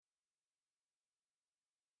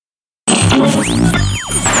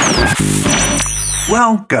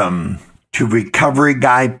Welcome to Recovery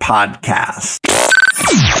Guy Podcast.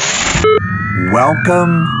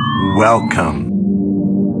 Welcome.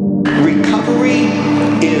 Recovery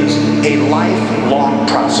is a lifelong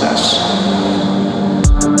process.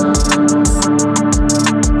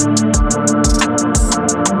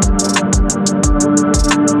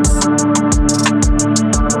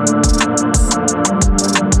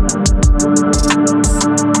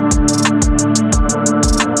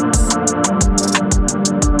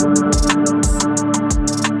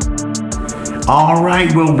 All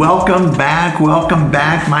right, well, welcome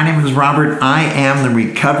back. My name is Robert. I am the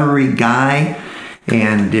Recovery Guy.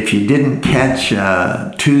 And if you didn't catch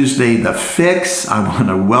Tuesday the Fix, I want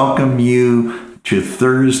to welcome you to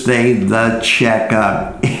Thursday the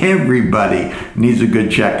Checkup. Everybody needs a good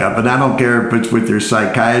checkup. And I don't care if it's with your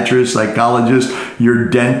psychiatrist, psychologist, your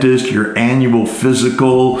dentist, your annual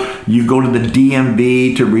physical. You go to the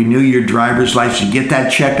DMV to renew your driver's license. You get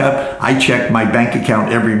that checkup. I check my bank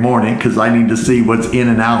account every morning because I need to see what's in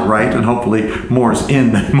and out, right? And hopefully more is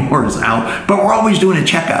in than more is out. But we're always doing a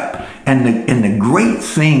checkup. And the great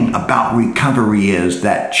thing about recovery is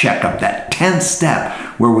that checkup, that 10th step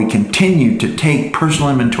where we continue to take personal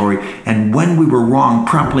inventory and when we were wrong,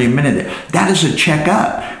 promptly admitted it. That is a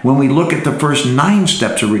checkup. When we look at the first 9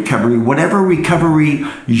 steps of recovery, whatever recovery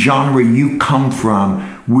genre you come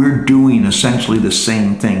from, we're doing essentially the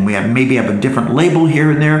same thing. We maybe have a different label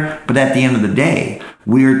here and there, but at the end of the day,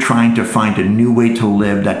 we're trying to find a new way to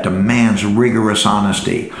live that demands rigorous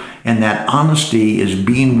honesty. And that honesty is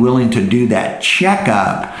being willing to do that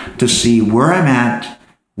checkup to see where I'm at,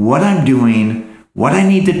 what I'm doing, what I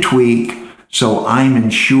need to tweak, so I'm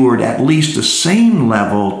insured at least the same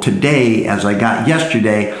level today as I got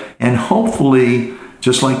yesterday, and hopefully,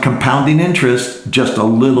 just like compounding interest, just a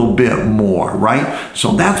little bit more, right?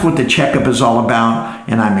 So that's what the checkup is all about,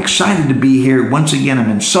 and I'm excited to be here. Once again, I'm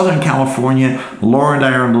in Southern California. Laura and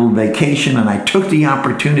I are on a little vacation, and I took the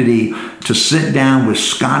opportunity to sit down with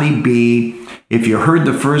Scotty B. If you heard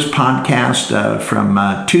the first podcast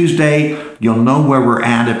from Tuesday, you'll know where we're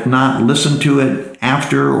at. If not, listen to it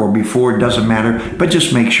after or before, it doesn't matter. But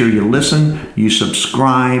just make sure you listen, you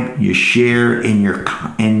subscribe, you share, and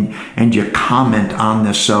you comment on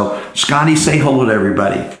this. So, Scotty, say hello to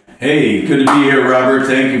everybody. Hey, good to be here, Robert.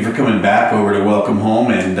 Thank you for coming back over to Welcome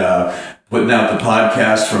Home and putting out the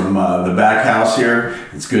podcast from the back house here.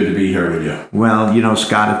 It's good to be here with you. Well, you know,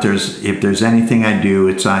 Scott, if there's anything I do,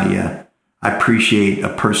 it's I appreciate a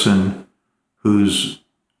person who's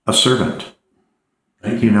a servant.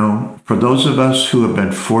 Thank you. You know, for those of us who have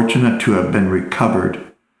been fortunate to have been recovered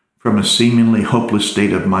from a seemingly hopeless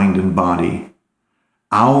state of mind and body,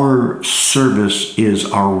 our service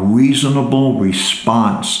is our reasonable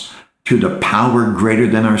response to the power greater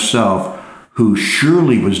than ourselves, who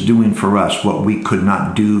surely was doing for us what we could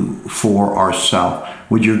not do for ourselves.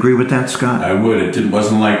 Would you agree with that, Scott? I would. It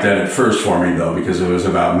wasn't like that at first for me, though, because it was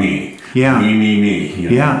about me. Yeah. Me. You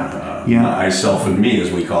know, yeah. Myself and me,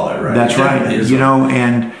 as we call it, right? That's right. You know,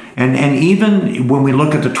 and even when we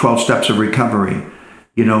look at the 12 steps of recovery,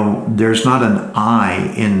 you know, there's not an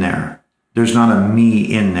I in there. There's not a me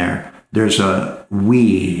in there. There's a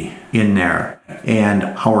we in there and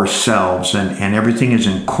ourselves, and everything is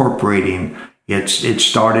incorporating. It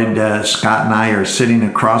started, Scott and I are sitting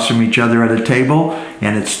across from each other at a table,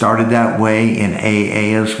 and it started that way in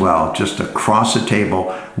AA as well, just across the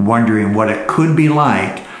table, wondering what it could be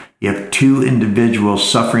like if 2 individuals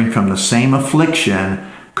suffering from the same affliction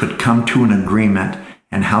could come to an agreement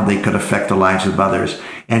and how they could affect the lives of others.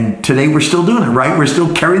 And today we're still doing it, right? We're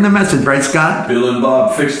still carrying the message, right, Scott? Bill and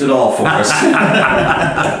Bob fixed it all for us.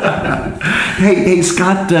 Hey,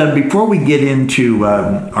 Scott, before we get into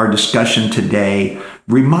our discussion today,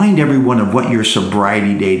 remind everyone of what your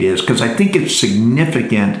sobriety date is, because I think it's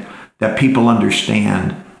significant that people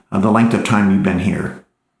understand the length of time you've been here.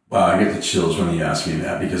 Wow, I get the chills when you ask me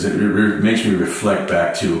that, because it makes me reflect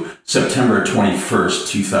back to September 21st,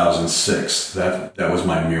 2006. That was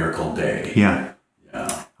my miracle day. Yeah.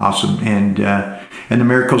 Awesome. And the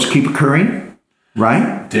miracles keep occurring,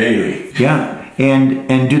 right? Daily. Yeah.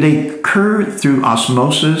 And do they occur through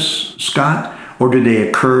osmosis, Scott, or do they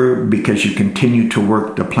occur because you continue to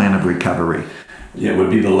work the plan of recovery? Yeah, it would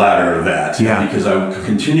be the latter of that. Yeah. Because I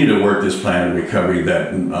continue to work this plan of recovery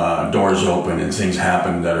that doors open and things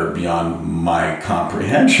happen that are beyond my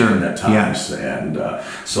comprehension at times. Yeah. And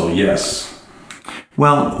so, yes.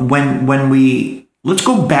 Well, when we, let's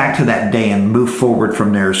go back to that day and move forward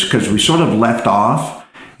from there, because we sort of left off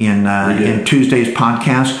in Tuesday's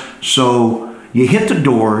podcast. So you hit the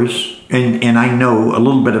doors, And I know a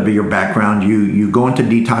little bit of your background. You go into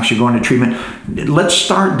detox, you go into treatment. Let's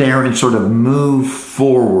start there and sort of move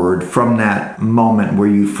forward from that moment where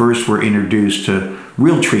you first were introduced to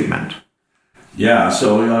real treatment. Yeah.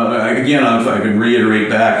 So again, if I can reiterate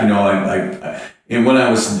back, and when I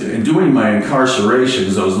was doing my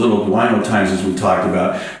incarcerations, those little wino times as we talked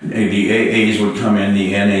about, the AAs would come in,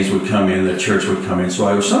 the NAs would come in, the church would come in. So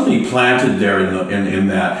I was something planted there in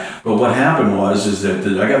that. But what happened is that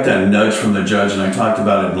I got that nudge from the judge, and I talked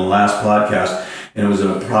about it in the last podcast, and it was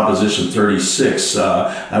a Proposition 36.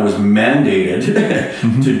 I was mandated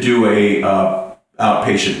to do a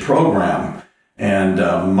outpatient program. And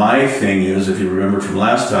my thing is, if you remember from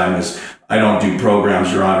last time, is I don't do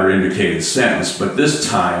programs, Your Honor, indicated sentence, but this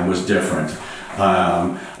time was different.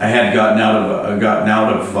 I had gotten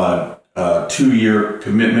out of a 2-year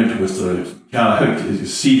commitment with the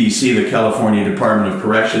CDC, the California Department of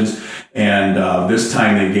Corrections, and this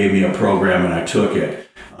time they gave me a program and I took it.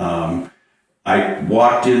 I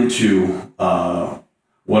walked into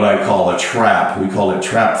what I call a trap. We call it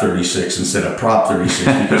Trap 36 instead of Prop 36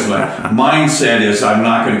 because my mindset is I'm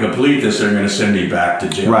not going to complete this. They're going to send me back to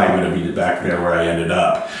jail. Right. I'm going to be back there where I ended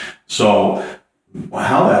up. So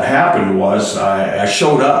how that happened was I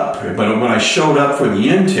showed up. But when I showed up for the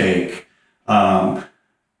intake,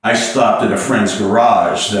 I stopped at a friend's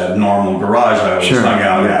garage, that normal garage I always hung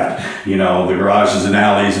out at. The garages and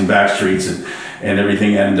alleys and back streets and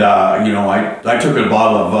everything. And, I took a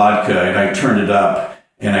bottle of vodka and I turned it up.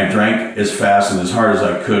 And I drank as fast and as hard as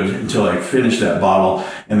I could until I finished that bottle.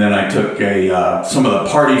 And then I took some of the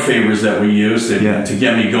party favors that we used to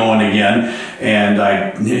get me going again. And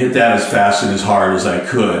I hit that as fast and as hard as I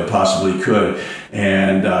possibly could.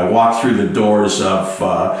 And I walked through the doors of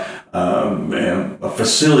a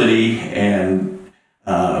facility, and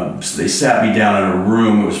they sat me down in a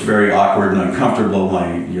room. It was very awkward and uncomfortable.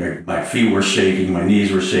 My feet were shaking, my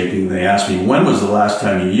knees were shaking. They asked me, when was the last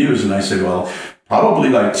time you used? And I said, well, probably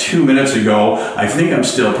like 2 minutes ago. I think I'm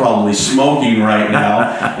still probably smoking right now.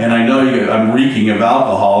 And I know I'm reeking of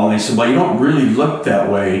alcohol. And they said, well, you don't really look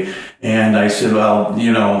that way. And I said, well,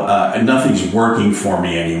 nothing's working for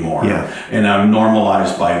me anymore. Yeah. And I'm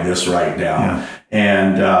normalized by this right now. Yeah.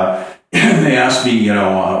 And they asked me,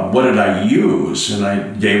 what did I use? And I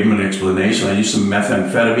gave them an explanation. I used some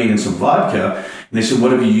methamphetamine and some vodka. And they said,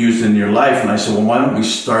 what have you used in your life? And I said, well, why don't we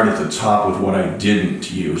start at the top with what I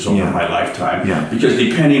didn't use over my lifetime? Yeah. Because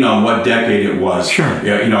depending on what decade it was,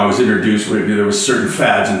 I was introduced with, there was certain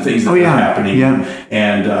fads and things that were happening. Yeah.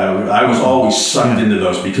 And I was always sucked into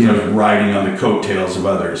those because I was riding on the coattails of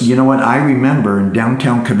others. You know what? I remember in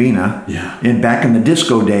downtown Covina, and back in the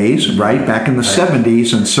disco days, right? Back in the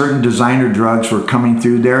 70s, and certain designer drugs were coming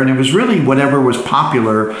through there. And it was really whatever was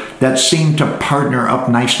popular that seemed to partner up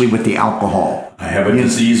nicely with the alcohol. I have a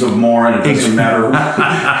disease of more, and it doesn't matter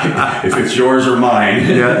if it's yours or mine.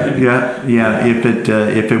 If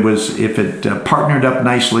it partnered up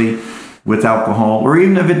nicely with alcohol, or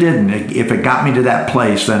even if it didn't, if it got me to that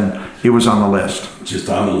place, then it was on the list. Just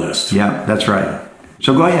on the list. Yeah, that's right.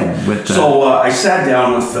 So go ahead. So I sat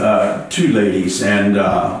down with 2 ladies, and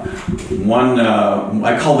one,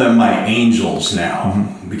 I call them my angels now,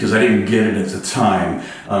 because I didn't get it at the time.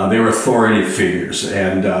 They were authoritative figures,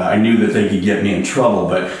 and I knew that they could get me in trouble,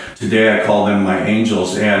 but today I call them my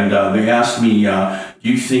angels. And they asked me, do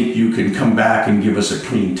you think you can come back and give us a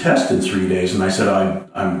clean test in 3 days? And I said,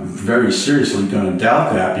 I'm very seriously going to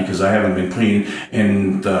doubt that, because I haven't been clean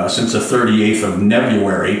since the 38th of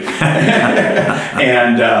February.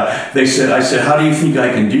 And I said, how do you think I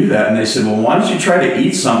can do that? And they said, well, why don't you try to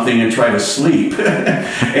eat something and try to sleep?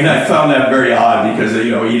 And I found that very odd, because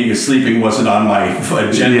eating and sleeping wasn't on my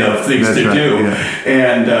agenda of things to do. Yeah.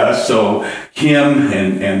 And so Kim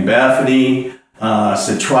and Bethany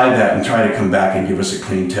said, try that and try to come back and give us a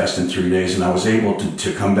clean test in 3 days. And I was able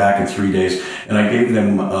to come back in 3 days. And I gave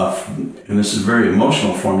them, and this is very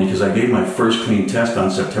emotional for me, because I gave my first clean test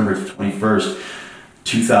on September 21st,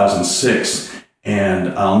 2006.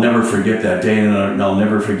 And I'll never forget that day, and I'll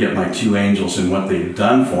never forget my 2 angels and what they've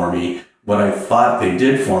done for me, what I thought they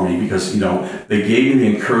did for me, because, they gave me the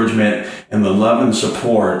encouragement and the love and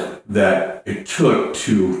support that it took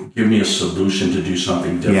to give me a solution to do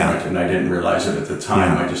something different. Yeah. And I didn't realize it at the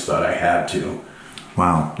time. Yeah. I just thought I had to.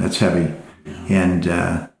 Wow, that's heavy. Yeah. And,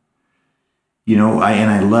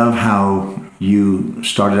 I love how you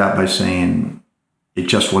started out by saying it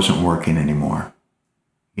just wasn't working anymore.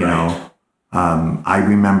 I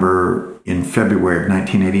remember in February of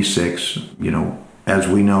 1986, as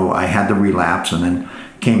we know, I had the relapse and then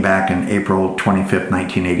came back in April 25th,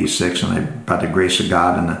 1986, and by the grace of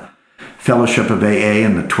God and the Fellowship of AA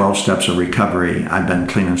and the 12 Steps of Recovery. I've been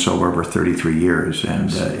clean and sober over 33 years,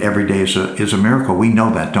 and every day is a miracle. We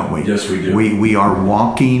know that, don't we? Yes, we do. We are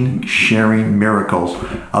walking, sharing miracles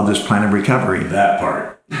of this plan of recovery. That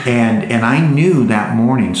part. And I knew that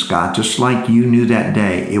morning, Scott, just like you knew that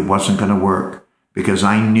day, it wasn't going to work, because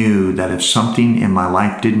I knew that if something in my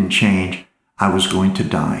life didn't change, I was going to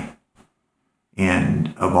die.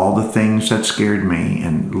 And of all the things that scared me,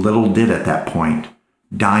 and little did at that point,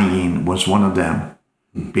 dying was one of them,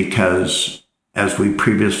 because as we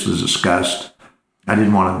previously discussed, I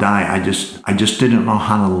didn't want to die. I just didn't know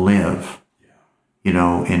how to live.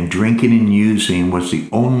 And drinking and using was the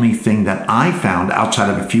only thing that I found, outside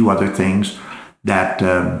of a few other things, that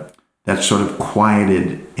sort of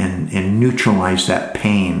quieted and neutralized that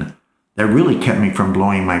pain that really kept me from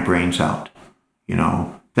blowing my brains out.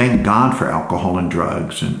 Thank God for alcohol and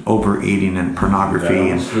drugs and overeating and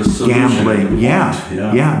pornography and gambling.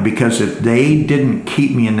 Yeah, because if they didn't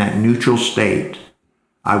keep me in that neutral state,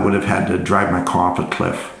 I would have had to drive my car off a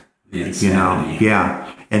cliff. The insanity.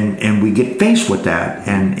 And we get faced with that,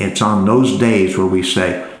 and it's on those days where we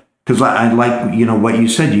say, because I like, what you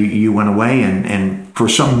said, you went away and for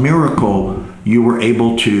some miracle, you were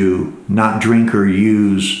able to not drink or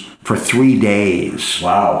use for 3 days.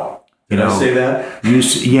 Wow. Did I say that?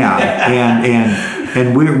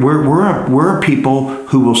 And we're people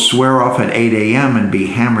who will swear off at 8 a.m. and be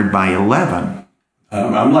hammered by 11.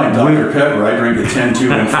 I'm like Dr. Pepper. I drink at 10,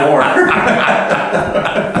 2, and 4.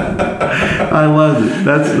 I love it.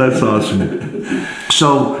 That's awesome.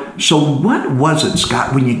 So what was it,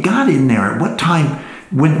 Scott, when you got in there? At what time,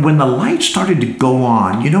 when the light started to go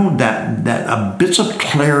on? That bits of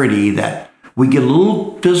clarity that we get a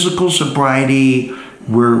little physical sobriety.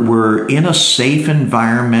 We're in a safe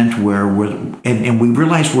environment where and we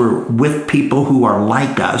realize we're with people who are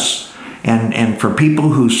like us, and for people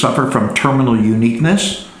who suffer from terminal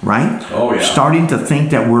uniqueness, right? Oh yeah. Starting to think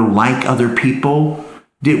that we're like other people.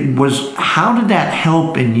 How did that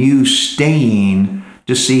help in you staying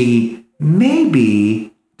to see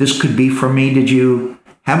maybe this could be for me? Did you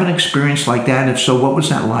have an experience like that? If so, what was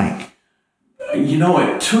that like?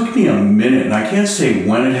 It took me a minute, and I can't say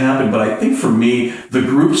when it happened, but I think for me, the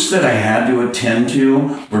groups that I had to attend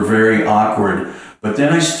to were very awkward. But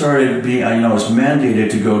then I started I was mandated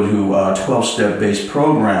to go to 12-step based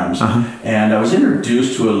programs, and I was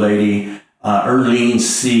introduced to a lady, Erlene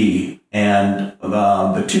C., and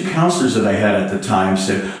the two counselors that I had at the time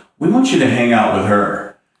said, "We want you to hang out with her."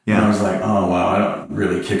 Yeah. And I was like, "Oh, wow, I don't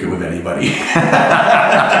really kick it with anybody.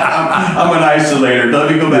 I'm an isolator. Let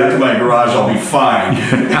me go back to my garage. I'll be fine."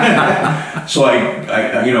 So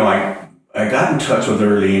I got in touch with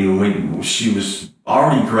Erlene. She was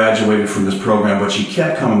already graduated from this program, but she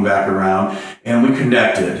kept coming back around, and we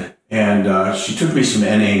connected. And she took me some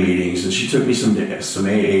NA meetings, and she took me some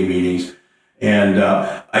AA meetings. And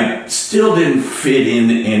I still didn't fit in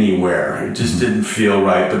anywhere. It just didn't feel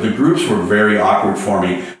right. But the groups were very awkward for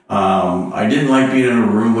me. I didn't like being in a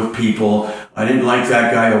room with people. I didn't like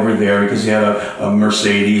that guy over there because he had a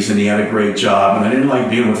Mercedes and he had a great job. And I didn't like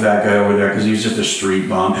being with that guy over there because he was just a street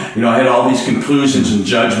bum. I had all these conclusions and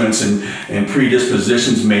judgments and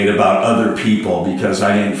predispositions made about other people because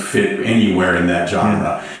I didn't fit anywhere in that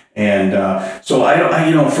genre. And so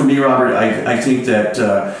for me, Robert, I think that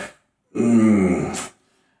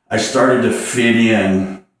I started to fit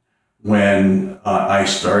in when I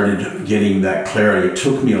started getting that clarity. It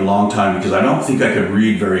took me a long time because I don't think I could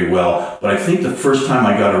read very well, but I think the first time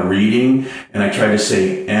I got a reading and I tried to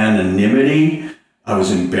say anonymity, I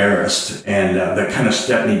was embarrassed, and that kind of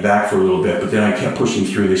stepped me back for a little bit, but then I kept pushing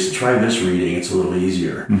through. They said, "Try this reading, it's a little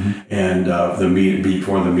easier." And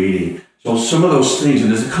before the meeting. So some of those things, and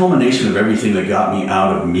there's a culmination of everything that got me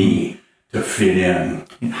out of me to fit in.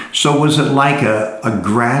 So was it like a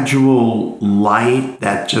gradual light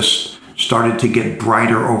that just started to get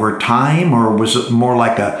brighter over time, or was it more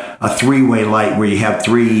like a three-way light where you have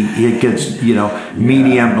three, it gets,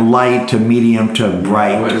 medium light to medium to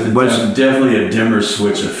bright? It was definitely a dimmer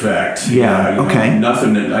switch effect. Okay.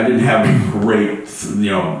 Nothing, I didn't have great,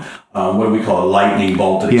 what do we call it, lightning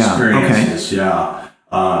bolt experiences.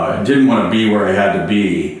 I didn't want to be where I had to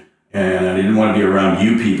be. And I didn't want to be around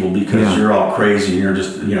you people because you're all crazy and you're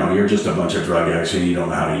just a bunch of drug addicts and you don't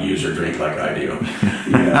know how to use or drink like I do.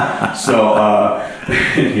 So,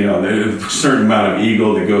 there's a certain amount of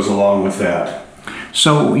ego that goes along with that.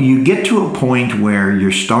 So you get to a point where you're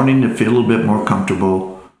starting to feel a little bit more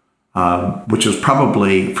comfortable, which is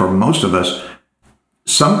probably for most of us.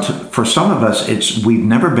 For some of us, we've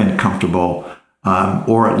never been comfortable,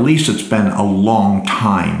 or at least it's been a long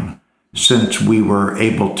time since we were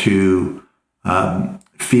able to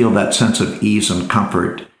feel that sense of ease and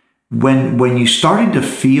comfort. When you started to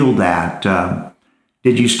feel that,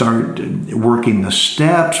 did you start working the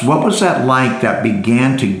steps? What was that like that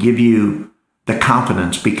began to give you the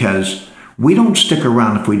confidence? Because we don't stick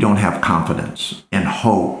around if we don't have confidence and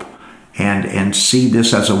hope and see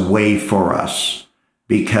this as a way for us,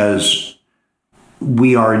 because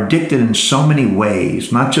we are addicted in so many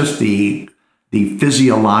ways, not just the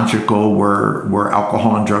physiological where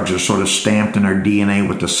alcohol and drugs are sort of stamped in our DNA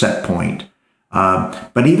with the set point.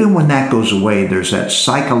 But even when that goes away, there's that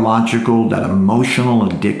psychological, that emotional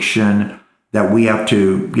addiction that we have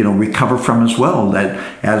to, recover from as well. That,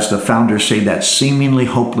 as the founders say, that seemingly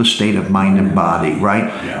hopeless state of mind and body, right?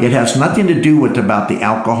 Yeah. It has nothing to do with about the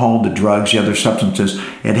alcohol, the drugs, the other substances.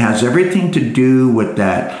 It has everything to do with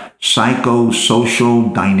that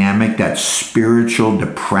psychosocial dynamic, that spiritual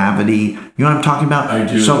depravity. You know what I'm talking about? I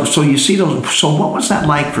do. So you see those. So what was that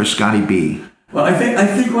like for Scotty B? Well, I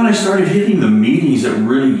think when I started hitting the meetings, it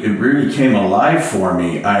really came alive for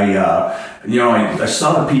me. I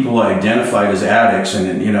saw the people identified as addicts, and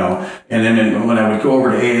then when I would go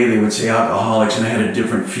over to AA, they would say alcoholics, and I had a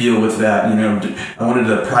different feel with that. I wanted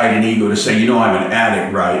the pride and ego to say, I'm an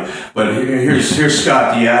addict, right? But here's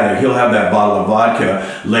Scott the addict. He'll have that bottle of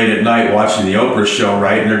vodka late at night watching the Oprah show,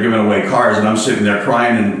 right? And they're giving away cars, and I'm sitting there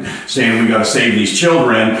crying and saying, we got to save these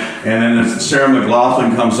children. And then Sarah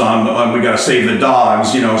McLachlan comes on, we got to save the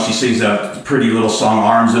dogs. She sings that pretty little song,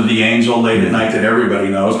 Arms of the Angel, late at night that everybody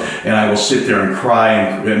knows. And I will sit there and cry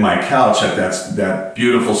at my couch at that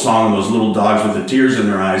beautiful song, those little dogs with the tears in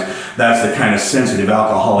their eyes. That's the kind of sensitive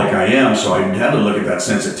alcoholic I am. So I had to look at that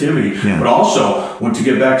sensitivity. Yeah. But also, to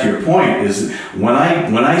get back to your point, is when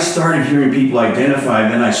I started hearing people identify,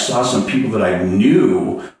 then I saw some people that I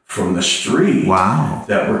knew from the street. Wow.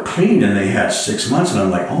 That were clean, and they had 6 months, and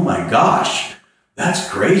I'm like, oh my gosh, that's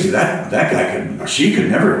crazy. That guy they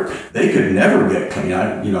could never get clean.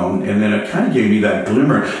 And then it kind of gave me that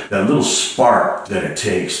glimmer, that little spark that it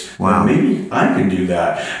takes. Wow. Maybe I can do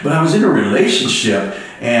that. But I was in a relationship,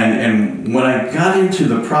 and when I got into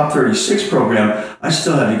the Prop 36 program, I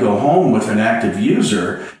still had to go home with an active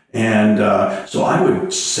user. And so I would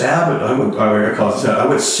I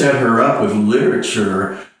would set her up with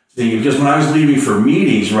literature. Because when I was leaving for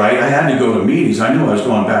meetings, right, I had to go to meetings. I knew I was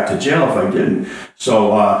going back to jail if I didn't.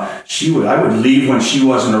 So I would leave when she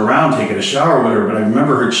wasn't around, taking a shower or whatever. But I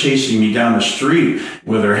remember her chasing me down the street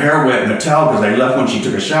with her hair wet in a towel because I left when she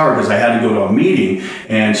took a shower because I had to go to a meeting.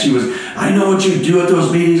 And she was, I know what you do at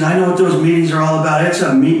those meetings. I know what those meetings are all about. It's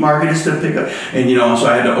a meat market. It's to pick up. And, so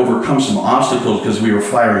I had to overcome some obstacles because we were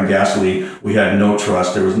firing gasoline. We had no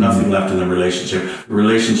trust. There was nothing left in the relationship. The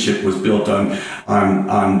relationship was built on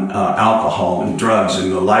alcohol and drugs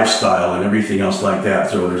and the lifestyle and everything else like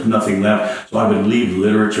that. So there's nothing left. So I would leave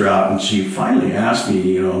literature out, and she finally asked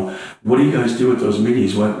me, what do you guys do at those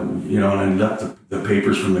meetings? And I left the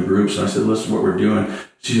papers from the group. So I said, listen, what we're doing.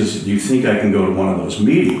 She says, do you think I can go to one of those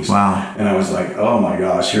meetings? Wow. And I was like, oh my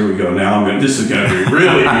gosh, here we go. Now this is going to be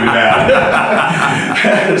really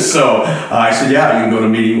bad. So I said, yeah, you can go to a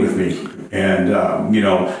meeting with me. And,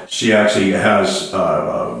 she actually has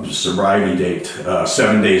a sobriety date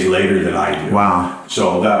 7 days later than I do. Wow.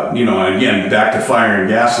 So that, and again, back to fire and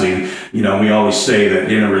gasoline, we always say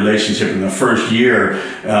that in a relationship in the first year,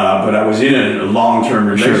 but I was in a long-term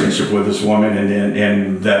relationship with this woman,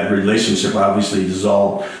 and that relationship obviously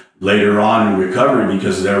dissolved later on in recovery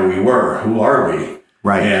because there we were. Who are we?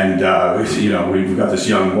 Right. And, we've got this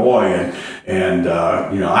young boy, and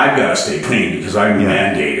I've got to stay clean because I'm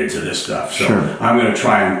mandated to this stuff. So I'm going to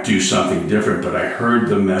try and do something different. But I heard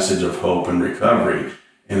the message of hope and recovery,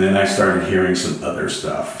 and then I started hearing some other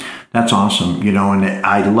stuff. That's awesome. And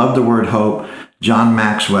I love the word hope. John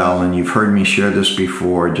Maxwell, and you've heard me share this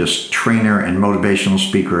before, just trainer and motivational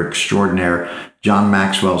speaker extraordinaire. John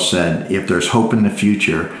Maxwell said, if there's hope in the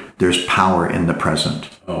future, there's power in the present.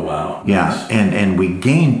 Oh, wow. Yeah. Nice. And we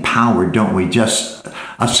gain power, don't we? Just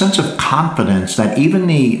a sense of confidence that even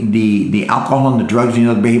the alcohol and the drugs and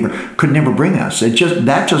the other behavior could never bring us.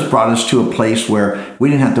 That just brought us to a place where we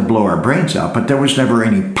didn't have to blow our brains out, but there was never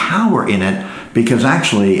any power in it because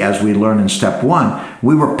actually, as we learned in step 1,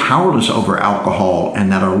 we were powerless over alcohol and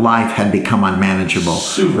that our life had become unmanageable.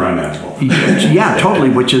 Super unmanageable. Yeah,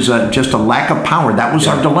 totally, which is just a lack of power. That was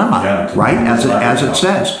our dilemma, right? As it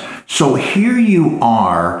says. So here you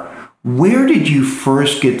are. Where did you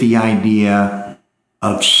first get the idea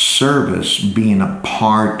of service being a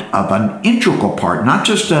part of an integral part, not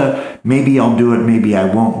just a maybe I'll do it, maybe I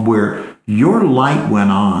won't, where your light went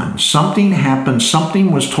on, something happened,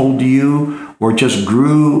 something was told to you or just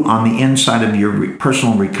grew on the inside of your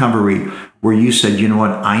personal recovery where you said, you know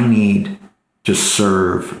what, I need to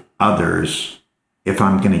serve others if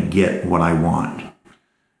I'm going to get what I want?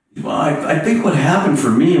 Well, I think what happened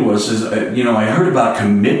for me was, I heard about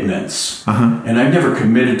commitments, and I never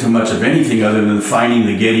committed to much of anything other than finding,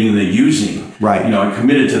 the getting, and the using. Right. I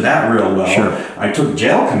committed to that real well. Sure. I took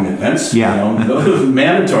jail commitments. Yeah. Those were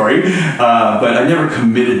mandatory, but I never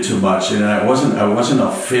committed to much, and I wasn't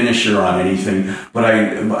a finisher on anything. But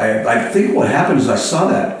I think what happened is I saw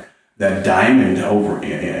that diamond over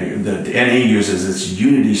the NA uses its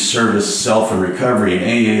unity, service, self, and recovery, and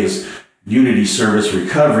AA is unity, service,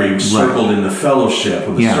 recovery, circled in the fellowship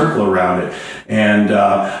with a circle around it. And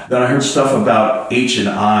then I heard stuff about H and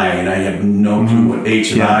I, and I had no clue what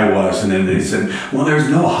H and I was. And then they said, well, there's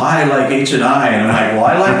no high like H and I. And I'm like, well,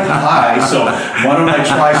 I like the high, so why don't I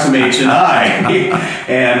try some H and I?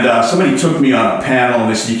 And somebody took me on a panel, and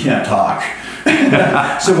they said, you can't talk.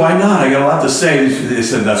 So why not? I got a lot to say. They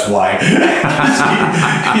said, that's why.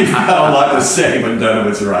 You've got a lot to say, but none of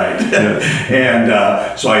it's right.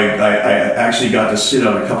 And so I actually got to sit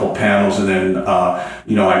on a couple panels, and then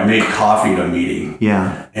I made coffee at a meeting.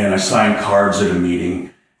 Yeah. And I signed cards at a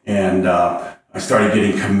meeting, and I started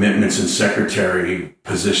getting commitments in secretary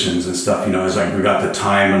positions and stuff, as I got the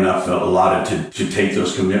time enough allotted to take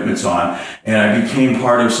those commitments on. And I became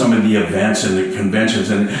part of some of the events and the conventions.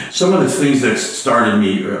 And some of the things that started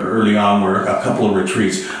me early on were a couple of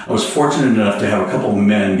retreats. I was fortunate enough to have a couple of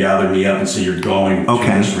men gather me up and say, you're going to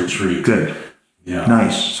this retreat. Good. Yeah.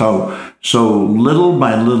 Nice. So little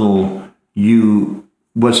by little,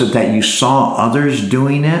 was it that you saw others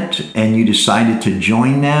doing it and you decided to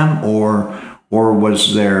join them, or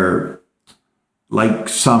was there like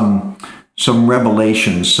some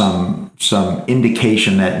revelation, some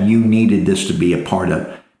indication that you needed this to be a part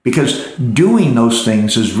of? Because doing those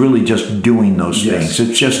things is really just doing those things.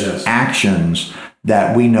 It's just actions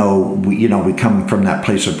that we know, we come from that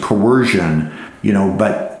place of coercion,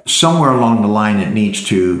 but somewhere along the line it needs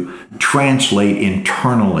to translate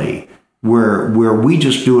internally, where we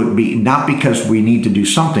just do it not because we need to do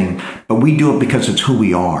something, but we do it because it's who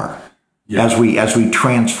we are. Yeah. As we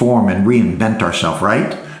transform and reinvent ourselves,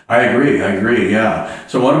 right? I agree, yeah.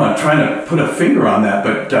 So what am I trying to put a finger on that?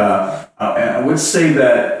 But I would say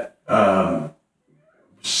that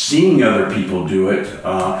seeing other people do it,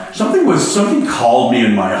 something called me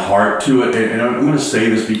in my heart to it. And I'm going to say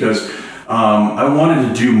this because I wanted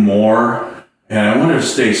to do more, and I wanted to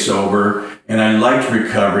stay sober, and I liked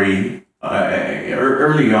recovery.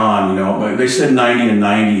 Early on, they said 90 and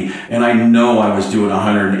 90, and I know I was doing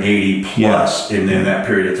 180 plus in that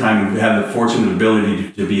period of time. We had the fortunate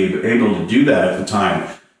ability to be able to do that at the time.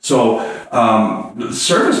 So the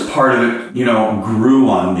service part of it, grew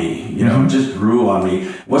on me, just grew on me.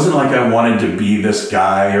 It wasn't like I wanted to be this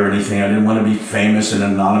guy or anything. I didn't want to be famous in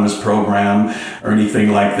an anonymous program or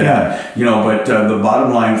anything like that, but the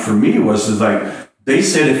bottom line for me was like, they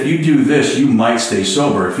said, if you do this, you might stay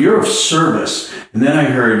sober. If you're of service. And then I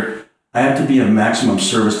heard I have to be of maximum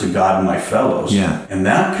service to God and my fellows. Yeah. And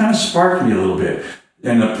that kind of sparked me a little bit.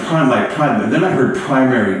 And then I heard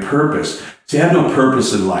primary purpose. See, I had no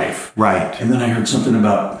purpose in life. Right. And then I heard something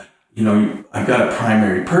about, I've got a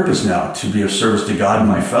primary purpose now to be of service to God and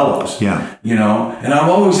my fellows. Yeah. And I've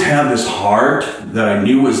always had this heart that I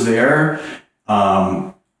knew was there,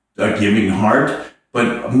 a giving heart.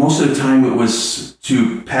 But most of the time it was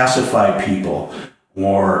to pacify people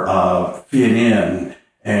or fit in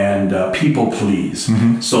and people please.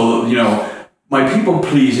 Mm-hmm. So, my people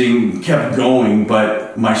pleasing kept going,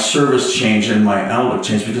 but my service changed and my outlook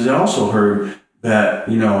changed, because I also heard that,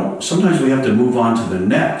 sometimes we have to move on to the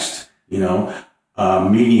next,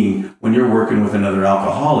 meaning when you're working with another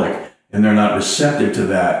alcoholic and they're not receptive to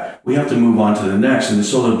that, we have to move on to the next. And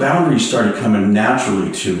so the boundaries started coming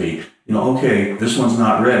naturally to me. Okay, this one's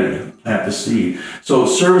not ready. I have to see. So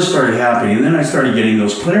service started happening, and then I started getting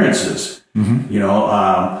those clearances. Mm-hmm.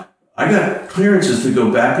 I got clearances to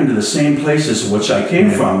go back into the same places which I came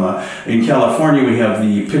from. In California, we have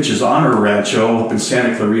the Pitches Honor Rancho up in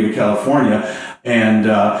Santa Clarita, California. And,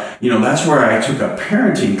 that's where I took a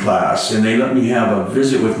parenting class, and they let me have a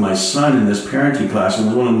visit with my son in this parenting class. It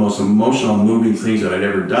was one of the most emotional, moving things that I'd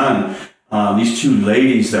ever done. These two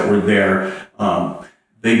ladies that were there,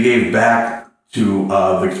 they gave back to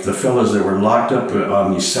the fellas that were locked up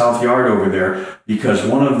on the South Yard over there, because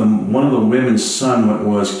one of the women's son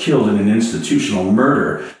was killed in an institutional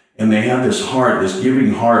murder, and they had this heart, this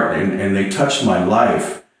giving heart, and they touched my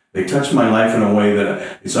life. They touched my life in a way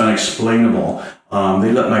that it's unexplainable.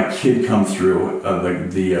 They let my kid come through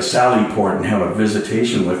the Sally Port and have a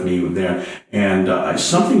visitation with me there. And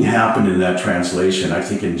something happened in that translation, I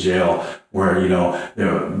think in jail, where,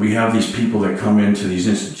 we have these people that come into these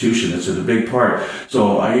institutions. It's a big part.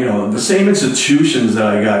 So, the same institutions that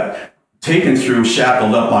I got taken through,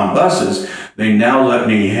 shackled up on buses, they now let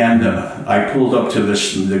me hand them. I pulled up to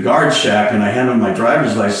the guard shack and I hand them my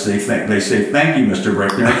driver's license. They say, "Thank you, Mr.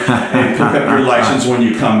 Brickner, and pick up your license when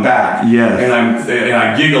you come back." Yes. And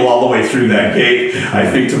I giggle all the way through that gate.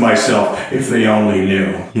 I think to myself, if they only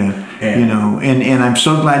knew. Yeah. And I'm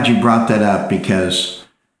so glad you brought that up, because,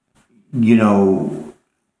 the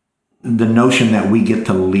notion that we get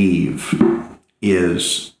to leave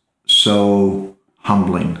is so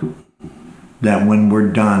humbling. That when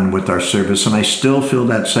we're done with our service, and I still feel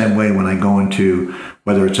that same way when I go into,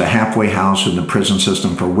 whether it's a halfway house in the prison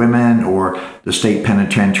system for women or the state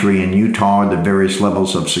penitentiary in Utah, or the various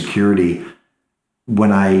levels of security,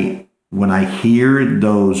 when I hear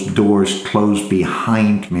those doors close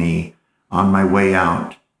behind me on my way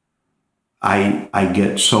out, I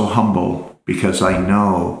get so humble, because I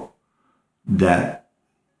know that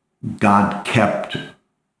God kept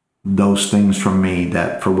those things from me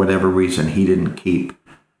that for whatever reason he didn't keep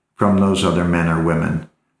from those other men or women,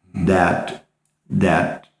 that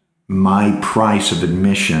my price of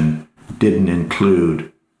admission didn't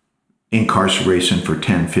include incarceration for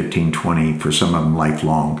 10, 15, 20, for some of them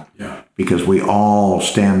lifelong. Yeah. Because we all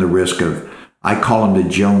stand the risk of, I call them the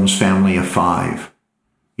Jones family of five,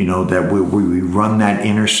 that we run that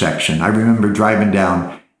intersection. I remember driving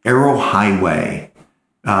down Arrow Highway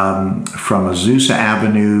from Azusa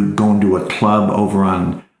Avenue, going to a club over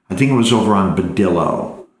on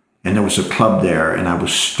Badillo, and there was a club there, and I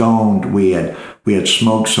was stoned. We had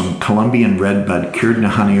smoked some Colombian redbud cured in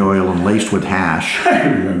honey oil and laced with hash. I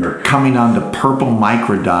remember coming on to Purple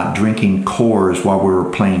Microdot, drinking Coors while we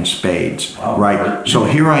were playing spades. Wow. Right. So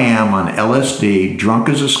here I am on LSD, drunk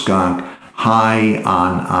as a skunk, high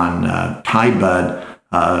on Thai bud,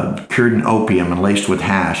 cured in opium and laced with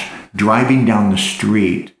hash, driving down the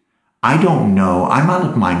street. I don't know. I'm out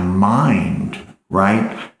of my mind,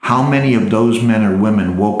 right? How many of those men or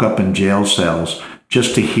women woke up in jail cells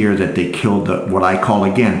just to hear that they killed what I call,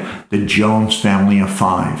 again, the Jones family of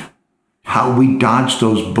five? How we dodged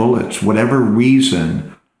those bullets. Whatever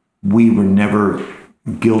reason, we were never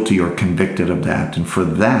guilty or convicted of that. And for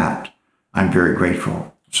that, I'm very grateful.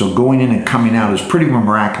 So going in and coming out is pretty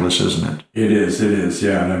miraculous, isn't it? It is,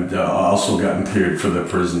 yeah. And I've also gotten cleared for the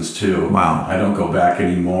prisons too. Wow. I don't go back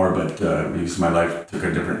anymore, but because my life took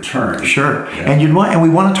a different turn. Sure. Yeah. And we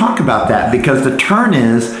want to talk about that, because the turn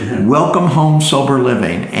is Welcome Home Sober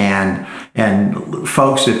Living. And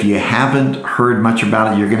folks, if you haven't heard much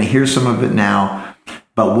about it, you're going to hear some of it now.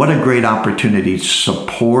 But what a great opportunity to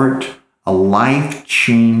support a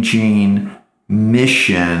life-changing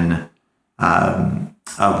mission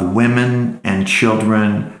of women and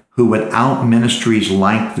children who, without ministries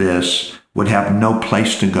like this, would have no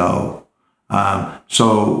place to go.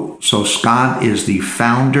 So Scott is the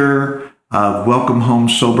founder of Welcome Home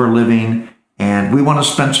Sober Living, and we want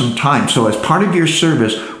to spend some time. So as part of your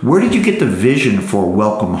service, where did you get the vision for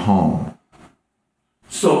Welcome Home?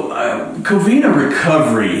 So Covina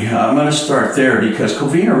Recovery, I'm going to start there, because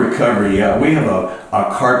Covina Recovery, we have a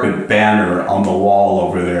carpet banner on the wall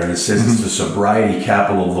over there, and it says it's the sobriety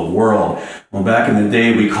capital of the world. Well, back in the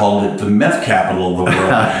day, we called it the meth capital of the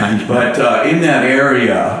world. But in that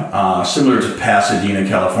area, similar to Pasadena,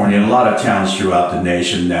 California, and a lot of towns throughout the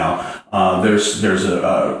nation now, there's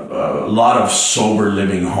a lot of sober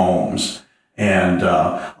living homes. And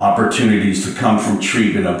opportunities to come from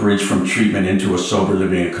treatment, a bridge from treatment into a sober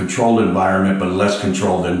living, a controlled environment, but less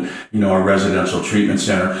controlled than, a residential treatment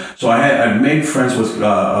center. So I made friends with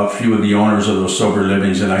a few of the owners of those sober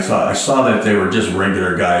livings, and I saw that they were just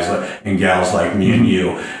regular guys and gals like me and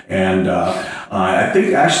you. And I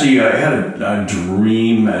think actually I had a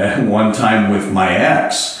dream at one time with my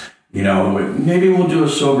ex, maybe we'll do a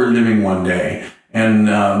sober living one day. And,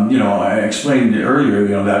 I explained earlier,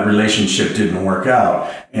 that relationship didn't work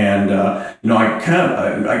out. And,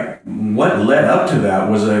 what led up to that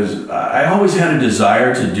was I always had a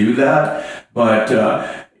desire to do that, but,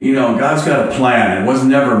 God's got a plan. It was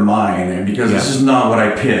never mine, because this is not what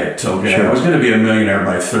I picked. Okay. Sure. I was going to be a millionaire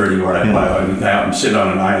by 30, where I'm sitting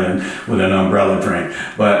on an island with an umbrella drink.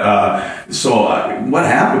 But, what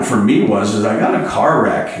happened for me was I got in a car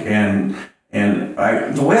wreck, and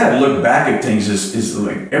the way I look back at things is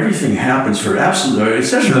like everything happens for absolutely. It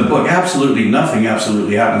says in the book, absolutely nothing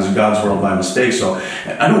absolutely happens in God's world by mistake. So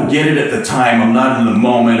I don't get it at the time. I'm not in the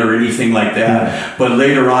moment or anything like that. Yeah. But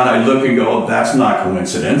later on, I look and go, that's not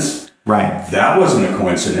coincidence. Right. That wasn't a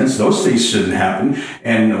coincidence. Those things shouldn't happen.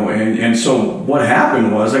 And so what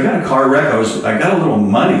happened was I got a car wreck. I got a little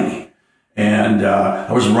money, and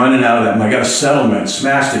I was running out of that. I got a settlement,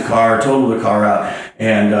 smashed the car, totaled the car out,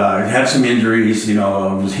 and had some injuries.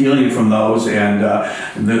 I was healing from those, and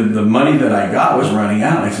the money that I got was running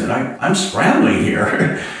out. I said, I'm scrambling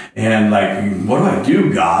here. And what do I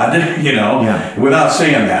do, God? Without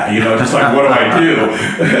saying that, just like, what do I do?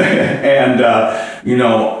 And,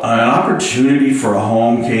 an opportunity for a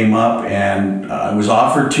home came up, and it was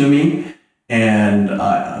offered to me. And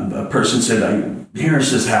a person said,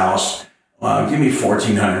 here's this house. Give me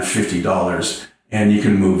 $1,450 and you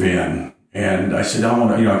can move in. And I said, I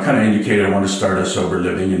want to, I kind of indicated I want to start a sober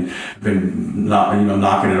living, and been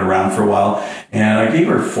knocking it around for a while. And I gave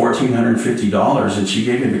her $1,450, and she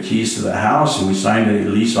gave me the keys to the house, and we signed a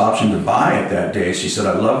lease option to buy it that day. She said,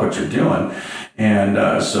 I love what you're doing.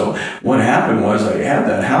 And so what happened was I had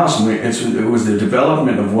that house, and it was the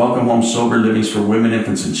development of Welcome Home Sober Livings for Women,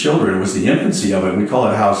 Infants, and Children. It was the infancy of it. We call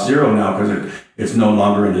it House Zero now because it's no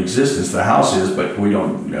longer in existence. The house is, but we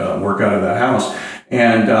don't work out of that house.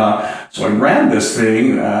 And so I ran this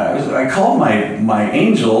thing. I called my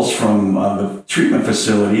angels from the treatment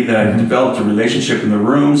facility that I developed a relationship in the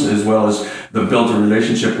rooms, as well as built a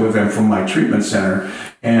relationship with them from my treatment center.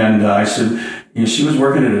 And I said, she was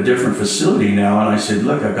working at a different facility now. And I said,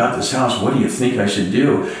 look, I've got this house. What do you think I should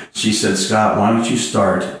do? She said, Scott, why don't you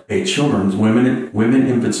start a women,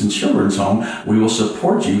 infants, and children's home? We will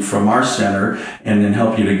support you from our center and then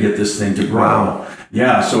help you to get this thing to grow. Wow.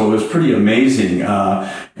 Yeah, so it was pretty amazing,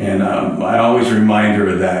 and I always remind her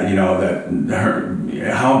of that,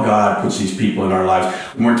 how God puts these people in our lives.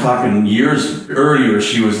 When we're talking years earlier,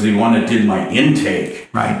 she was the one that did my intake,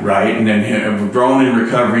 right, and then growing in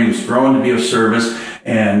recovery, was growing to be of service,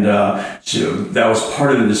 and that was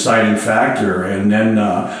part of the deciding factor. And then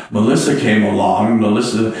Melissa came along.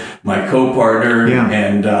 Melissa, my co-partner,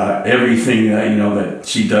 and everything that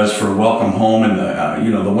she does for Welcome Home, and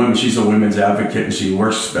the women. She's a women's advocate, and she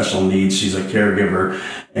works special needs. She's a caregiver,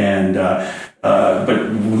 and but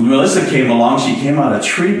when Melissa came along, she came out of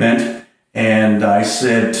treatment, and I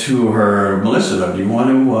said to her, Melissa, do you want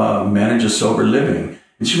to manage a sober living?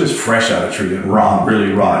 And she was fresh out of treatment,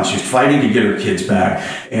 really raw. And she was fighting to get her kids back.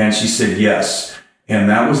 And she said yes. And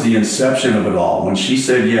that was the inception of it all. When she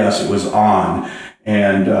said yes, it was on.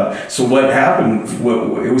 And so what happened,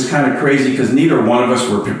 it was kind of crazy because neither one of us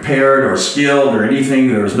were prepared or skilled or anything.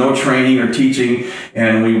 There was no training or teaching.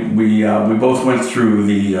 And we both went through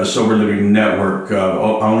the Sober Living Network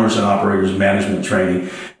Owners and Operators Management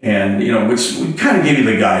Training. And, which we kind of gave you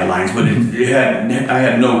the guidelines, but I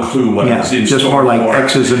had no clue what it was in just more like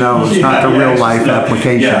X's and O's, not the real life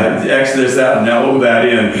application. Yeah, X this, that, and O that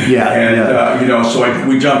in. So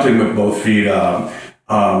we jumped in with both feet.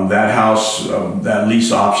 That house, that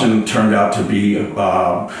lease option turned out to be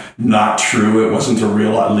not true. It wasn't a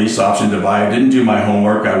real lease option to buy. I didn't do my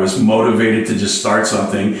homework. I was motivated to just start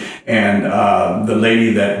something. And the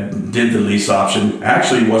lady that did the lease option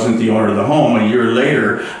actually wasn't the owner of the home. A year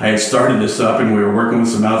later, I had started this up, and we were working with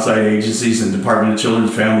some outside agencies and Department of Children's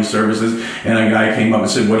and Family Services. And a guy came up and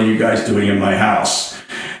said, what are you guys doing in my house?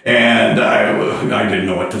 And I didn't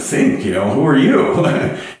know what to think, who are you?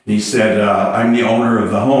 He said, I'm the owner of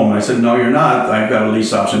the home. And I said, no, you're not. I've got a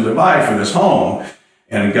lease option to buy for this home.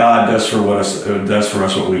 And God does for us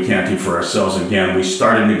what we can't do for ourselves. Again, we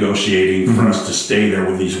started negotiating for us to stay there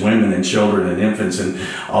with these women and children and infants and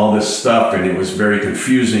all this stuff. And it was very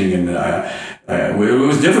confusing. And it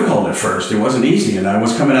was difficult at first. It wasn't easy. And I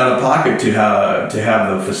was coming out of pocket to have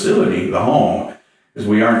the facility, the home. Because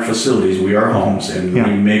we aren't facilities, we are homes, and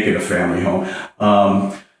we make it a family home.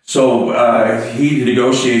 So he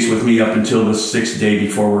negotiates with me up until the 6th day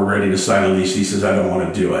before we're ready to sign a lease. He says, I don't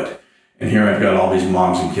want to do it. And here I've got all these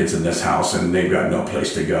moms and kids in this house, and they've got no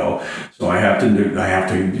place to go. So I have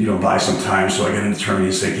to buy some time. So I get an attorney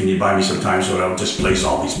and say, can you buy me some time so I don't displace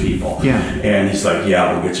all these people? Yeah. And he's like,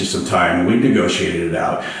 yeah, we'll get you some time. And we negotiated it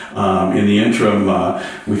out. In the interim,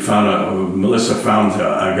 Melissa found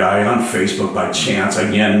a guy on Facebook by chance.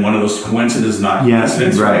 Again, one of those coincidences, not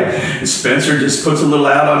coincidence, right? And Spencer just puts a little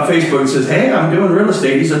ad on Facebook and says, hey, I'm doing real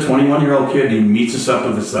estate. He's a 21-year-old kid. And he meets us up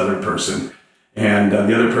with this other person. And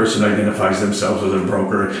the other person identifies themselves as a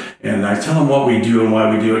broker. And I tell them what we do and why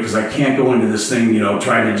we do it, because I can't go into this thing,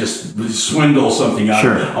 trying to just swindle something out.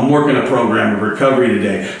 Sure. I'm working a program of recovery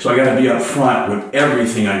today, so I got to be up front with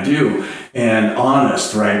everything I do. and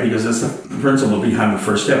honest, right? Because that's the principle behind the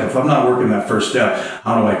first step. If I'm not working that first step,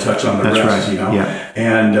 how do I touch on the That's rest? right. You know, Yeah.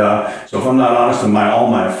 and so if I'm not honest in all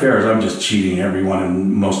my affairs, I'm just cheating everyone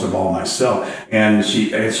and most of all myself. And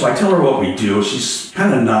so I tell her what we do. She's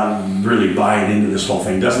kind of not really buying into this whole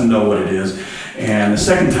thing, doesn't know what it is. And the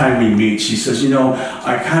second time we meet, she says,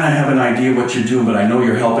 I kind of have an idea of what you're doing, but I know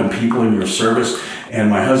you're helping people in your service. And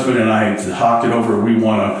my husband and I talked it over. We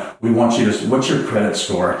want you to, what's your credit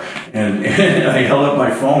score? And I held up my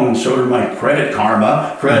phone and showed her my credit score.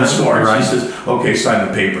 And Right. she says, okay, sign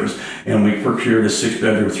the papers. And we procured a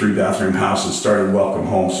 6-bedroom, 3-bathroom house and started Welcome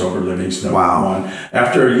Home Sober Living Step Wow. 1.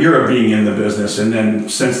 After a year of being in the business, and then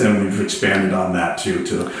since then we've expanded on that too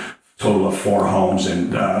to a total of 4 homes,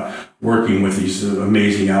 and working with these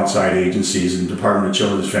amazing outside agencies and Department of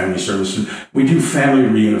Children's Family Services. We do family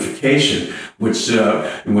reunification, which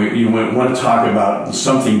we want to talk about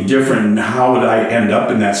something different. And how would I end up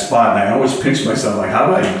in that spot? And I always pinch myself, like, how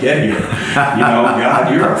did I get here?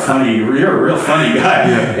 God, you're a real funny guy.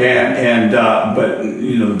 Yeah. But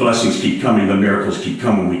the blessings keep coming, the miracles keep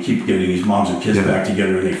coming. We keep getting these moms and kids back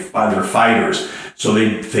together, and they're fighters. So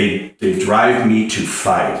they drive me to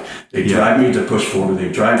fight. They drive me to push forward.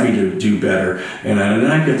 They drive me to do better. And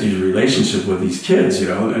then I get these relationships with these kids,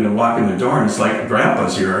 and they walk in the door, and it's like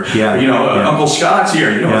Grandpa's here, Uncle Scott's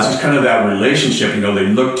here. It's just kind of that relationship. They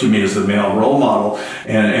look to me as the male role model,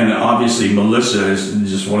 and obviously Melissa is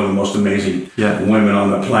just one of the most amazing women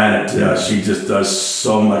on the planet. She just does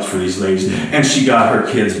so much for these ladies, and she got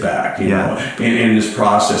her kids back, in this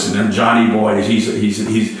process. And then Johnny Boy,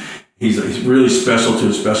 He's really special to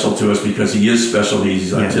us because he is special.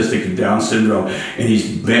 He's autistic and Down syndrome,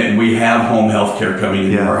 and we have home health care coming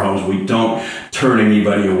into our homes. We don't turn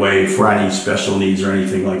anybody away for any special needs or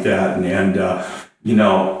anything like that.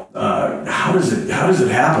 How does it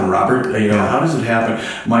happen, Robert? How does it happen?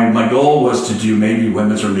 My goal was to do maybe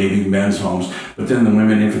women's or maybe men's homes, but then the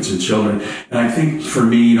women, infants, and children. And I think for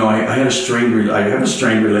me, I have a strained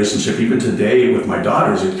relationship even today with my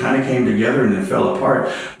daughters. It kind of came together and it fell apart.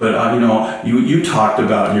 But you talked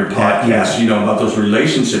about in your podcast, about those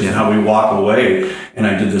relationships and how we walk away. And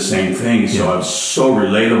I did the same thing. So it's so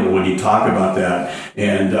relatable when you talk about that.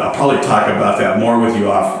 And I'll probably talk about that more with you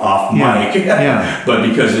off mic. But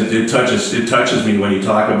because it touches me when you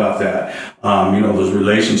talk about that, those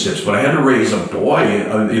relationships. But I had to raise a boy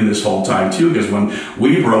in this whole time too, because when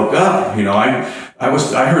we broke up,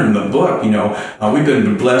 I heard in the book, we've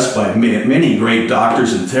been blessed by many great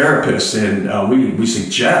doctors and therapists, and we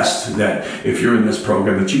suggest that if you're in this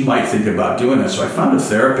program that you might think about doing that. So I found a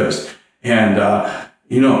therapist, and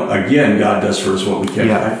again, God does for us what we can.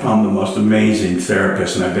 Yeah. I found the most amazing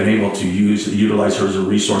therapist, and I've been able to utilize her as a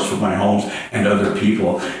resource for my homes and other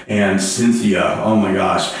people. And Cynthia, oh my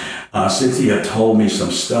gosh. Cynthia told me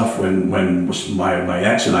some stuff when my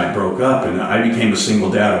ex and I broke up, and I became a single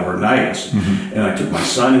dad overnight. Mm-hmm. And I took my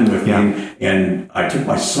son in with me, and I took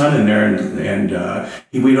my son in there, and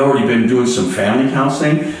we'd already been doing some family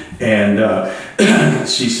counseling, and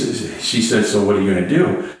she said, so what are you going to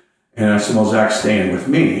do? And I said, well, Zach's staying with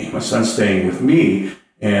me. My son's staying with me.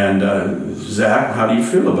 And Zach, how do you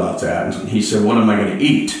feel about that? And he said, what am I going to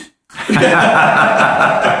eat?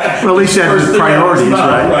 Well, at least that's the priorities,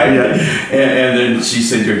 right? Yeah. And then she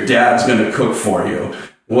said, your dad's going to cook for you.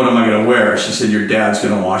 What am I going to wear? She said, your dad's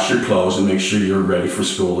going to wash your clothes and make sure you're ready for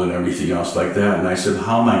school and everything else like that. And I said,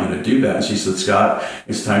 how am I going to do that? And she said, Scott,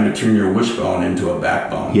 it's time to turn your wishbone into a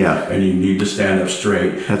backbone. Yeah. And you need to stand up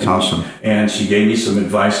straight. That's awesome. And she gave me some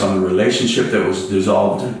advice on the relationship that was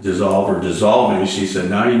dissolving. She said,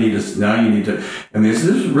 now you need to, and this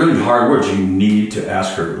is really hard words. You need to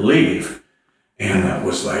ask her to leave. And that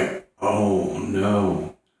was like, oh no.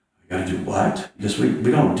 Got to do what? Because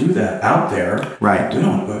we don't do that out there. Right. We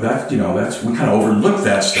don't. That's we kind of overlook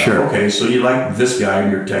that stuff. Sure. Okay, so you like this guy and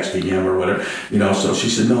you're texting him or whatever. So she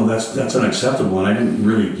said, no, that's unacceptable, and I didn't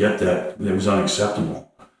really get that. It was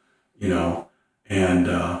unacceptable. And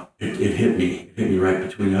it hit me. It hit me right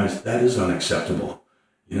between the eyes. That is unacceptable.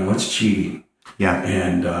 It's cheating. Yeah.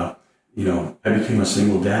 And I became a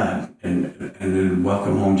single dad, and then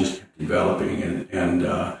Welcome Home just kept developing, and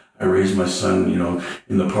I raised my son,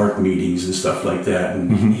 in the park meetings and stuff like that.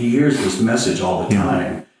 And he hears this message all the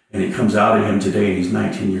time. And it comes out of him today, and he's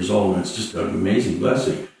 19 years old, and it's just an amazing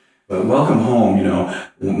blessing. But Welcome Home,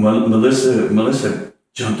 Melissa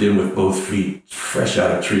jumped in with both feet, fresh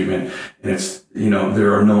out of treatment. And it's,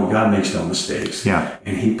 God makes no mistakes. Yeah.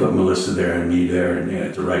 And he put Melissa there and me there and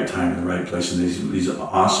at the right time in the right place. And these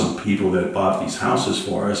awesome people that bought these houses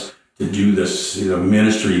for us to do this,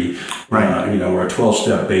 ministry, right? We're a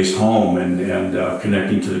 12-step based home and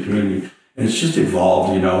connecting to the community. And it's just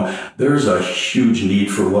evolved, There's a huge need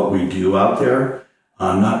for what we do out there.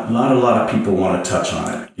 Not a lot of people want to touch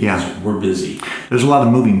on it because we're busy. There's a lot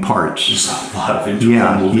of moving parts. There's a lot of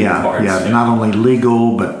intricate moving parts. Yeah. Not only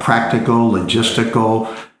legal, but practical, logistical,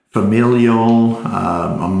 familial,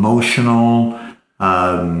 emotional.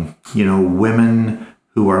 Women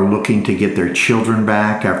who are looking to get their children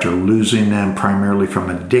back after losing them primarily from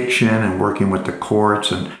addiction and working with the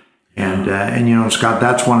courts. And Scott,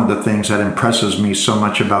 that's one of the things that impresses me so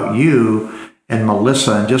much about you and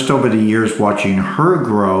Melissa, and just over the years watching her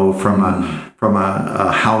grow from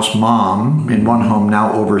a house mom in one home,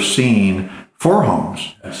 now overseeing 4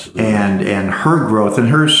 homes. Absolutely. And her growth and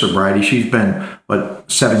her sobriety, she's been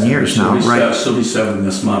 7 years now, right? She'll be 7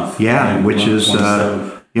 this month. Yeah, which is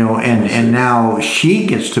and now she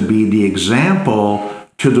gets to be the example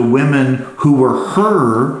to the women who were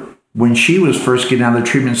her when she was first getting out of the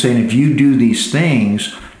treatment, saying, if you do these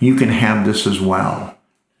things, you can have this as well.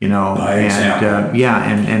 And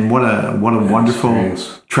what a wonderful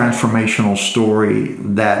transformational story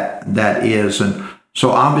that is. And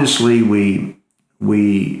so obviously we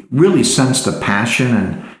really sense the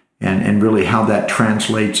passion and really how that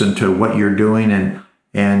translates into what you're doing. And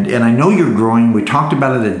I know you're growing. We talked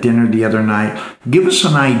about it at dinner the other night. Give us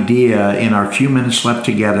an idea in our few minutes left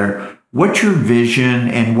together. What's your vision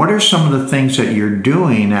and what are some of the things that you're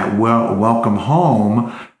doing at Welcome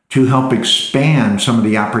Home to help expand some of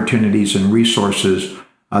the opportunities and resources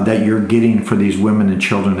that you're getting for these women and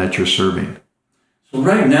children that you're serving? So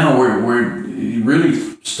right now we're really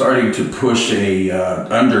starting to push a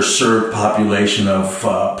underserved population of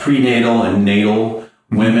prenatal and natal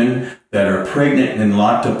women that are pregnant and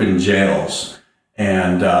locked up in jails.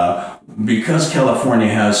 And because California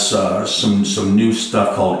has some new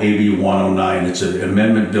stuff called AB 109, it's an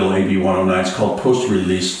amendment bill, AB 109, it's called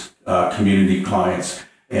post-release community clients.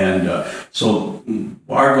 And so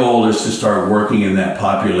our goal is to start working in that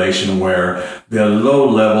population where the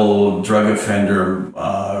low-level drug offender,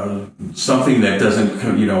 something that doesn't,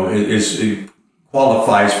 it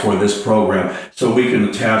qualifies for this program, so we can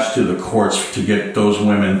attach to the courts to get those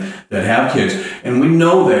women that have kids. And we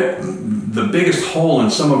know that the biggest hole in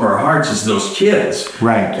some of our hearts is those kids.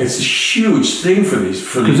 Right. It's a huge thing for these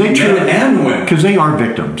men and women. Because they are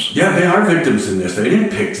victims. Yeah, they are victims in this. They didn't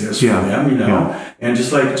pick this for them, Yeah. And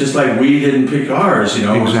just like we didn't pick ours,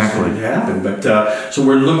 Exactly. It happened. But so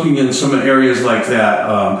we're looking in some areas like that.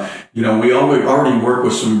 We already work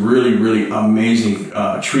with some really, really amazing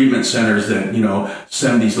treatment centers that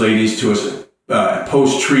send these ladies to us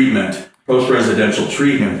post-residential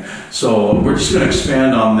treatment. So we're just going to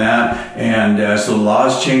expand on that. And as the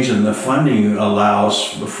laws change and the funding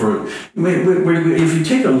allows for, if you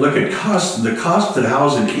take a look at the cost to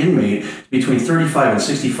house an inmate between $35,000 and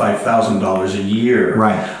 $65,000 a year.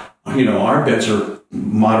 Right. Our beds are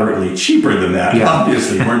moderately cheaper than that. Yeah.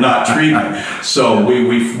 Obviously, we're not treatment. So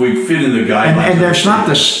we fit in the guidelines. And there's not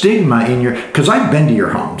the stigma in because I've been to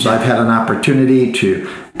your homes. I've had an opportunity to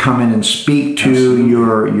come in and speak to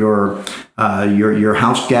your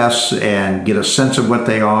house guests and get a sense of what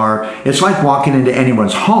they are. It's like walking into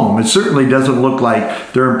anyone's home. It certainly doesn't look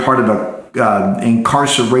like they're part of a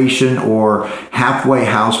incarceration or halfway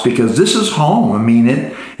house, because this is home. I mean,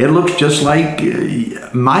 it looks just like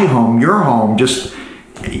my home, your home, just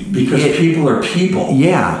because people are people.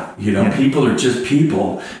 Yeah. People are just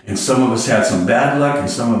people. And some of us had some bad luck, and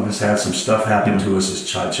some of us had some stuff happen to us as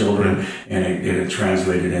children, and it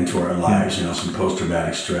translated into our lives, some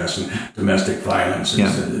post-traumatic stress and domestic violence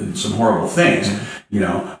and some horrible things,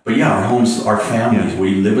 But our homes are families.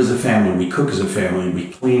 We live as a family. We cook as a family.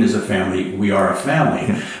 We clean as a family. We are a family.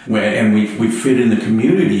 And we fit in the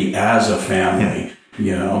community as a family.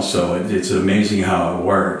 So it's amazing how it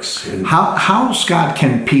works. And how Scott,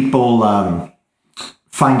 can people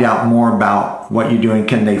find out more about what you're doing?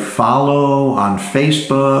 Can they follow on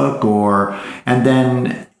Facebook, and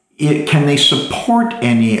then can they support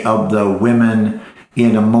any of the women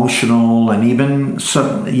in emotional and even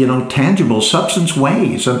tangible substance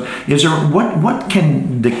ways? Is there what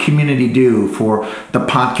can the community do for the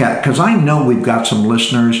podcast? Because I know we've got some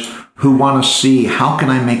listeners who want to see, how can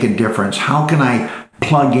I make a difference? How can I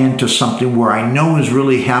plug into something where I know is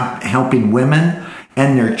really helping women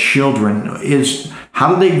and their children?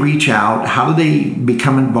 How do they reach out? How do they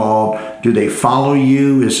become involved? Do they follow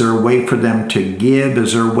you? Is there a way for them to give?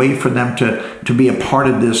 Is there a way for them to be a part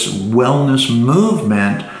of this wellness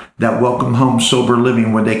movement that Welcome Home Sober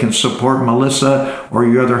Living, where they can support Melissa or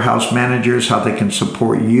your other house managers, how they can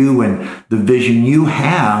support you and the vision you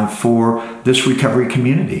have for this recovery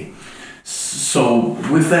community? So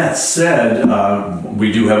with that said,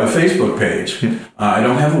 we do have a Facebook page. I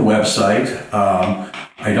don't have a website.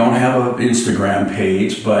 I don't have an Instagram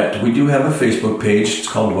page, but we do have a Facebook page. It's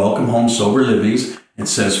called Welcome Home Sober Livings. It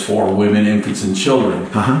says for women, infants, and children.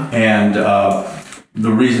 And the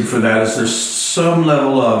reason for that is there's some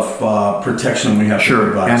level of protection we have to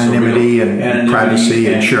provide. Anonymity and privacy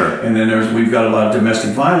and sure. And then we've got a lot of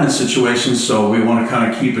domestic violence situations, so we want to kind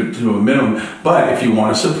of keep it to a minimum. But if you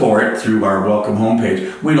want to support through our Welcome Home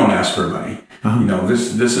page, we don't ask for money. You know,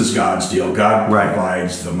 this is God's deal. God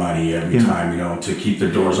provides the money every time, you know, to keep the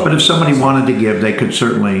doors open. But if somebody wanted to give, they could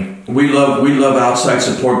certainly. We love outside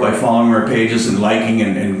support by following our pages and liking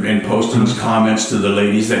and posting comments to the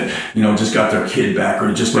ladies that, you know, just got their kid back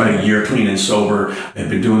or just got a year clean and sober and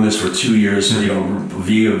been doing this for 2 years, you know,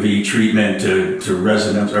 VOV treatment to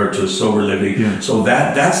residence or to sober living. So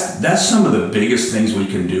that's some of the biggest things we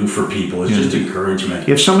can do for people. It's just encouragement.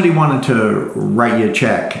 If somebody wanted to write you a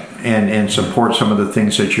check and support some of the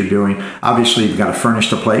things that you're doing, obviously you've got to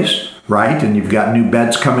furnish the place, right? And you've got new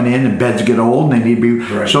beds coming in, and beds get old and they need to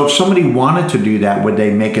be. So if somebody wanted to do that, would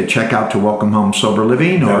they make a check out to Welcome Home Sober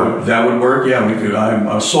Living? Or that would work. Yeah, we could. I'm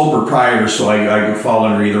a sole proprietor, so I could fall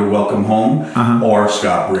under either Welcome Home or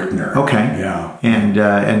Scott Brickner. Okay. Yeah.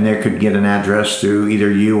 And they could get an address through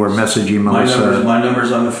either you or messaging Melissa. My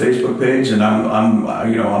number's on the Facebook page, and I'm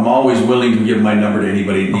always willing to give my number to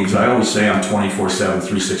anybody that needs it. I always say I'm 24/7,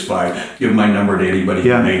 365. Give my number to anybody who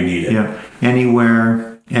may need it. Yeah.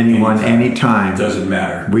 Anywhere, anyone, anytime. Doesn't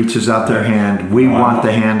matter. Reaches out their hand. We want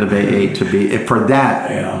the hand of AA to be. For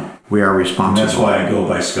that, we are responsible. And that's why I go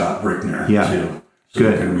by Scott Brickner too. So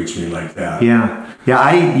Good. You can reach me like that. Yeah.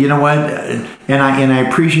 You know what, and I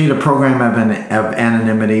appreciate a program of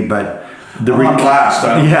anonymity, but the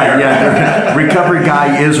recovery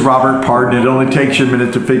guy is Robert Pardon. It only takes you a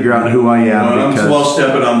minute to figure out who I am. I'm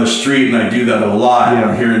 12-stepping on the street, and I do that a lot.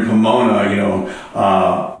 Here in Pomona, you know,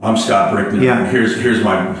 I'm Scott Brickner. Yeah. Here's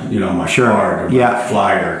my my card, my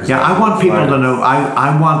flyer. I want people to know.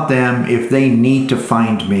 I want them, if they need to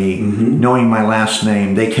find me, knowing my last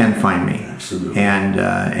name, they can find me. Absolutely. And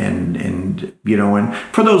you know, and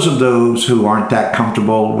for those who aren't that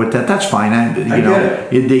comfortable with that, that's fine.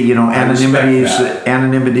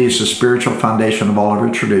 Anonymity is the spiritual foundation of all of our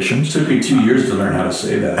traditions. It took me 2 years to learn how to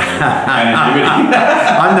say that. Anonymity.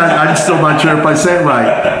 I'm still not sure if I say it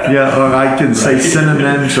right. Yeah, or I can say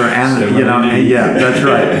synonyms or that's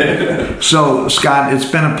right. So, Scott, it's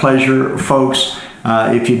been a pleasure, folks.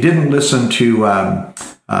 If you didn't listen to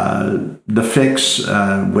The Fix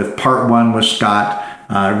with part 1 with Scott,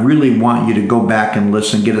 I really want you to go back and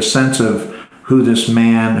listen, get a sense of who this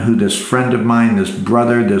man, who this friend of mine, this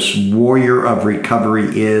brother, this warrior of recovery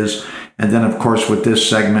is. And then, of course, with this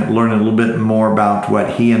segment, learn a little bit more about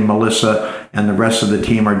what he and Melissa and the rest of the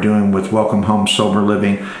team are doing with Welcome Home Sober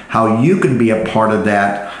Living, how you can be a part of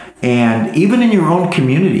that. And even in your own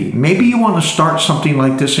community, maybe you want to start something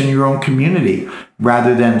like this in your own community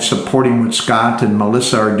rather than supporting what Scott and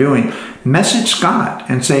Melissa are doing. Message Scott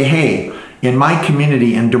and say, hey, in my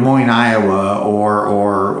community in Des Moines, Iowa,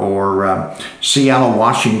 or Seattle,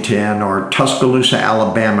 Washington, or Tuscaloosa,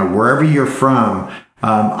 Alabama, wherever you're from,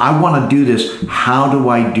 I want to do this. How do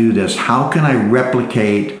I do this? How can I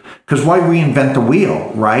replicate? Because why reinvent the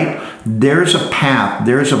wheel, right? There's a path.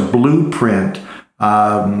 There's a blueprint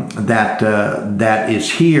that is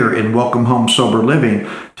here in Welcome Home Sober Living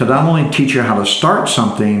to not only teach you how to start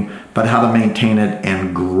something, but how to maintain it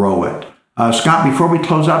and grow it. Scott, before we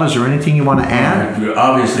close out, is there anything you want to add?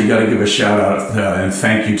 Obviously, got to give a shout out and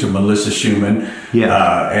thank you to Melissa Schumann.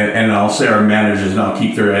 And I'll say our managers, and I'll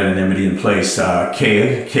keep their anonymity in place.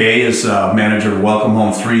 Kay is manager of Welcome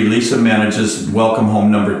Home 3. Lisa manages Welcome Home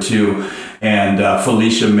number 2. And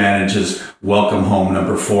Felicia manages Welcome Home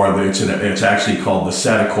number 4. It's actually called the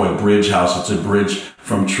Satakoy Bridge House. It's a bridge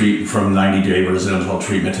from 90-day residential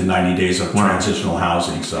treatment to 90 days of transitional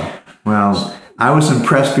housing. So, well, I was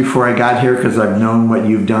impressed before I got here because I've known what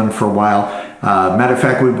you've done for a while. Matter of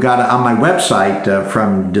fact, we've got on my website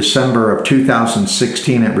from December of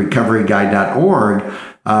 2016 at recoveryguy.org.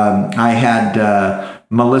 I had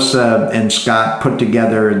Melissa and Scott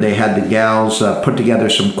they had the gals put together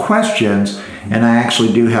some questions, and I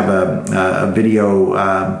actually do have a video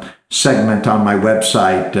segment on my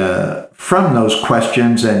website from those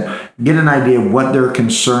questions and get an idea of what they're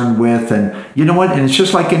concerned with. And you know what? And it's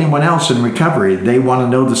just like anyone else in recovery. They want to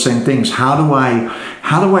know the same things. How do I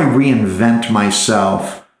reinvent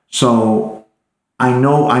myself? So I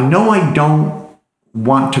know I don't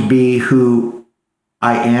want to be who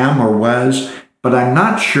I am or was, but I'm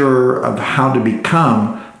not sure of how to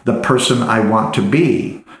become the person I want to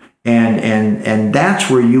be. And that's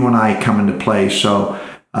where you and I come into play. So,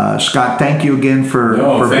 Scott, thank you again for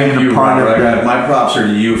being a part of that. My props are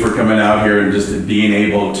to you for coming out here and just being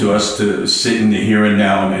able to sit in the here and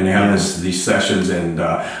now and have these sessions. And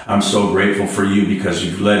I'm so grateful for you because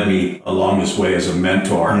you've led me along this way as a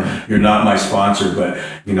mentor. Yeah. You're not my sponsor, but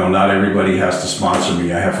not everybody has to sponsor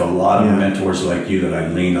me. I have a lot of mentors like you that I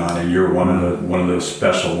lean on, and you're one of those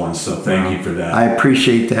special ones. So thank you for that. I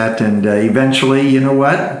appreciate that. And eventually, you know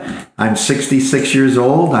what? I'm 66 years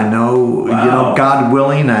old. I know, God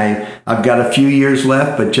willing, I've got a few years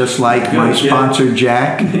left, but just like my sponsor,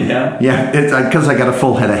 Jack, it's because I got a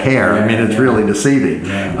full head of hair. It's really deceiving.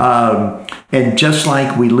 Yeah. And just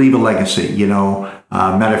like we leave a legacy,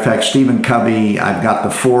 matter of fact, Stephen Covey, I've got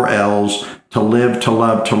the 4 L's: to live, to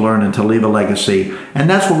love, to learn, and to leave a legacy. And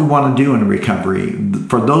that's what we want to do in recovery.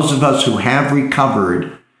 For those of us who have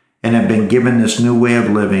recovered and have been given this new way of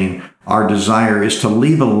living, our desire is to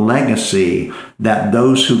leave a legacy that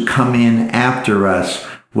those who come in after us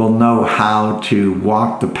will know how to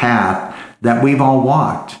walk the path that we've all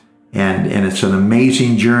walked. And it's an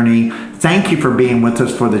amazing journey. Thank you for being with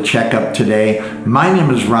us for the Checkup today. My name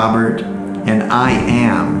is Robert, and I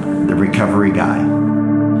am the Recovery Guy.